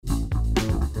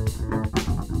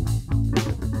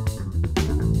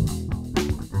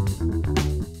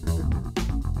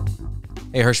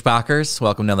Hey, Hirschbachers,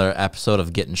 welcome to another episode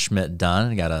of Getting Schmidt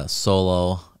Done. I got a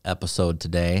solo episode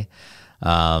today.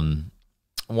 I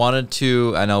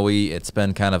know it's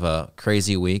been kind of a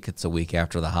crazy week. It's a week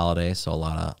after the holiday, so a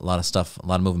lot of stuff, a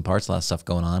lot of moving parts, a lot of stuff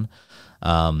going on.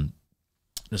 I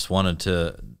wanted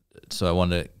to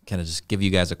kind of just give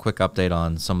you guys a quick update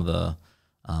on some of the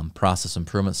process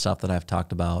improvement stuff that I've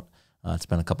talked about. It's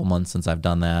been a couple months since I've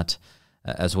done that,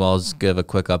 as well as give a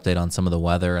quick update on some of the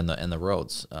weather and the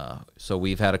roads. So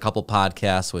we've had a couple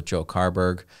podcasts with Joe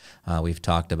Carberg. We've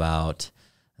talked about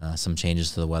some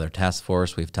changes to the Weather Task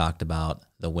Force. We've talked about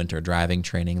the winter driving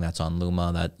training that's on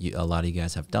Luma that a lot of you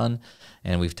guys have done.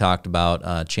 And we've talked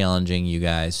about challenging you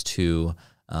guys to,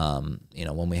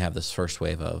 when we have this first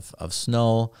wave of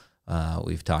snow,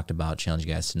 we've talked about challenging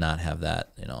you guys to not have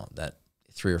that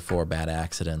 3 or 4 bad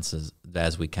accidents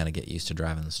as we kind of get used to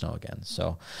driving the snow again.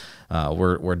 So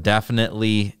we're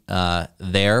definitely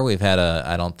there. We've had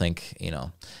I don't think,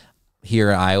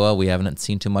 here in Iowa, we haven't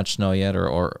seen too much snow yet,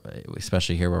 or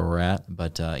especially here where we're at.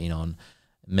 But, in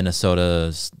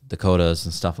Minnesota, Dakotas,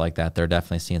 and stuff like that, they're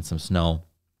definitely seeing some snow.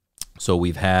 So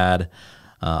we've had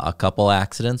a couple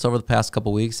accidents over the past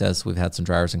couple weeks as we've had some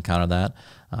drivers encounter that.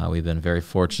 We've been very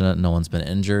fortunate. No one's been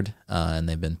injured, and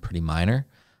they've been pretty minor.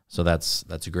 So that's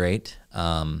great.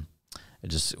 I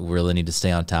just really need to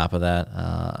stay on top of that.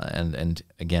 And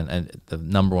again, the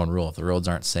number one rule, if the roads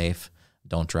aren't safe,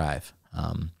 don't drive.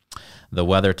 The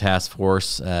Weather Task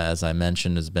Force, as I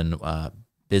mentioned, has been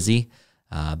busy.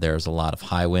 There's a lot of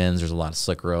high winds. There's a lot of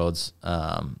slick roads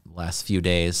last few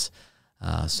days.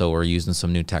 So we're using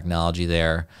some new technology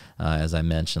there, as I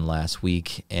mentioned last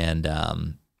week. And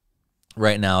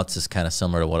right now it's just kind of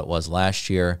similar to what it was last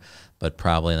year, but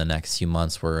probably in the next few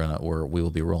months we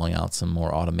will be rolling out some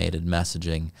more automated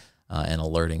messaging and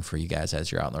alerting for you guys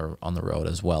as you're out on the road,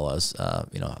 as well as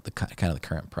the kind of the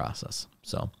current process.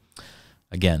 So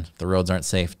again, if the roads aren't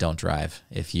safe, don't drive.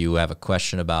 If you have a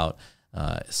question about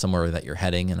somewhere that you're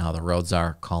heading and how the roads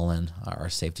are, call in. Our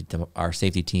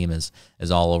safety team is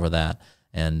all over that,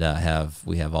 and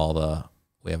we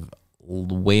have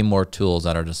way more tools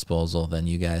at our disposal than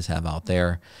you guys have out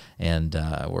there, and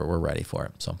we're ready for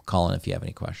it. So call in if you have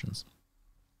any questions.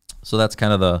 So that's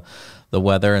kind of the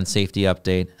weather and safety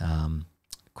update.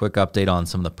 Quick update on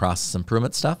some of the process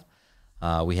improvement stuff.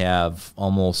 We have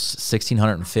almost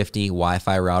 1,650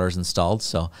 Wi-Fi routers installed,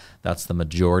 so that's the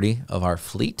majority of our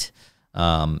fleet.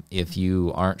 If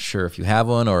you aren't sure if you have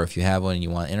one, or if you have one and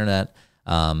you want internet,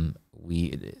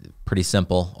 pretty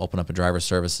simple. Open up a driver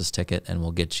services ticket and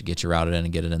we'll get you routed in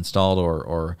and get it installed.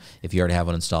 Or if you already have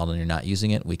one installed and you're not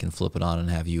using it, we can flip it on and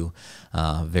have you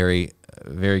very,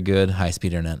 very good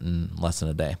high-speed internet in less than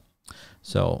a day.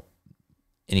 So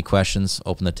any questions,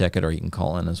 open the ticket, or you can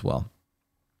call in as well.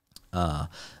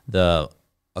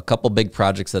 A couple big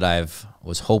projects that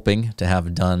was hoping to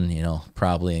have done,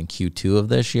 probably in Q2 of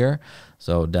this year.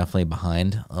 So definitely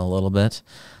behind a little bit.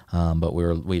 But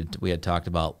we had talked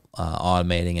about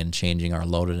automating and changing our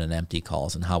loaded and empty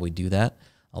calls and how we do that.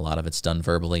 A lot of it's done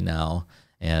verbally now,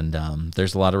 and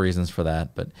there's a lot of reasons for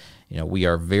that. But we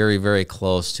are very, very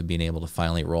close to being able to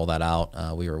finally roll that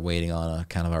out. We were waiting on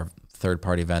our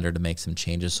third-party vendor to make some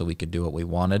changes so we could do what we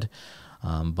wanted,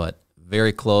 but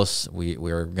very close. We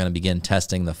were going to begin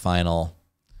testing the final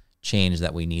change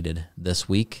that we needed this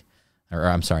week,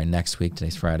 next week.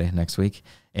 Today's Friday, next week,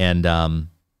 and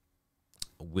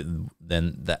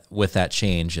with that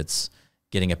change, it's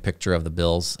getting a picture of the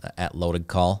bills at loaded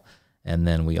call, and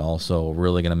then we also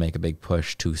really going to make a big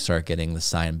push to start getting the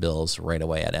signed bills right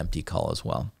away at empty call as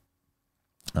well.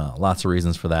 Lots of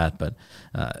reasons for that, but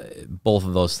both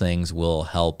of those things will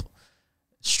help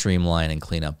streamline and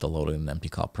clean up the loaded and empty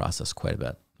call process quite a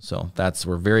bit. So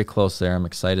we're very close there. I'm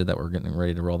excited that we're getting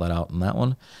ready to roll that out on that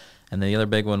one. And then the other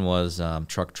big one was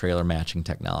truck trailer matching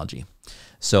technology.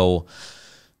 So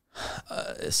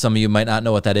some of you might not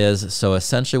know what that is. So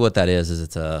essentially what that is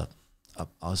it's I'll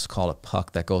just call it a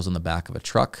puck that goes on the back of a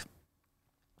truck,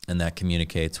 and that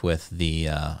communicates with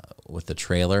the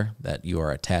trailer that you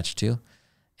are attached to.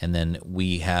 And then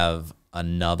we have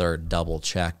another double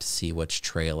check to see which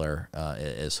trailer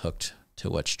is hooked to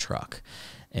which truck.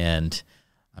 And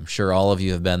I'm sure all of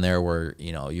you have been there where,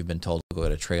 you've been told to go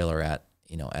to a trailer at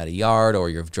a yard, or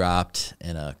you've dropped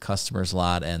in a customer's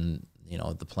lot, and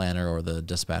the planner or the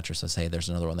dispatcher says, hey, there's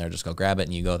another one there, just go grab it,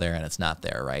 and you go there and it's not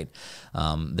there, right?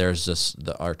 There's just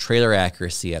our trailer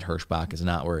accuracy at Hirschbach is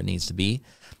not where it needs to be.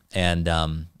 And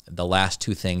the last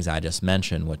two things I just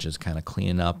mentioned, which is kind of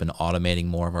cleaning up and automating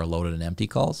more of our loaded and empty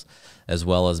calls, as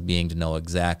well as being to know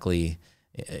exactly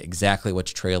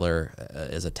which trailer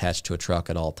is attached to a truck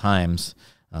at all times,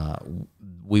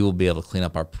 we will be able to clean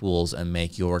up our pools and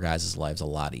make your guys' lives a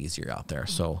lot easier out there.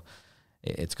 So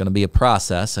it's going to be a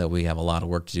process. We have a lot of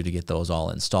work to do to get those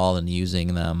all installed and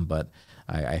using them, but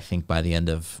I think by the end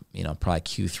of probably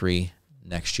Q3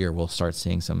 next year, we'll start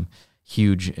seeing some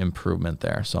huge improvement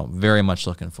there. So very much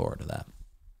looking forward to that.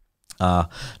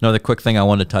 Another quick thing I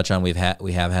wanted to touch on, we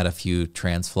have had a few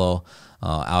TransFlow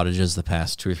outages the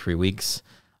past 2 or 3 weeks.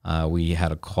 We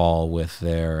had a call with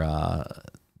their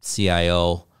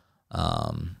CIO,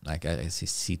 like I see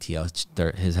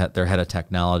CTO, their head of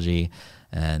technology,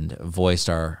 and voiced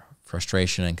our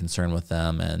frustration and concern with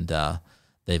them, and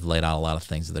they've laid out a lot of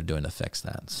things that they're doing to fix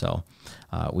that. So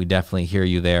we definitely hear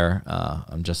you there.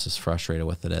 I'm just as frustrated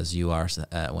with it as you are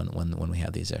when we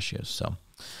have these issues. So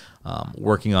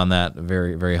working on that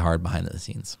very, very hard behind the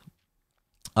scenes.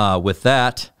 With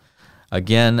that,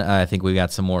 again, I think we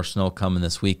got some more snow coming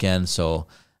this weekend. So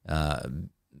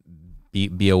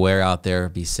be aware out there.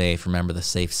 Be safe. Remember the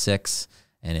Safe 6.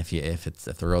 And if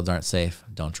the roads aren't safe,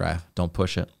 don't drive. Don't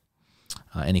push it.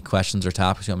 Any questions or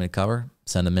topics you want me to cover,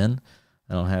 send them in.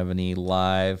 I don't have any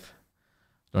live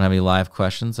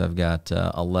questions. I've got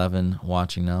 11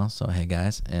 watching now. So hey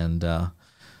guys, and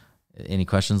any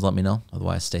questions, let me know.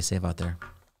 Otherwise, stay safe out there.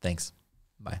 Thanks.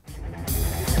 Bye.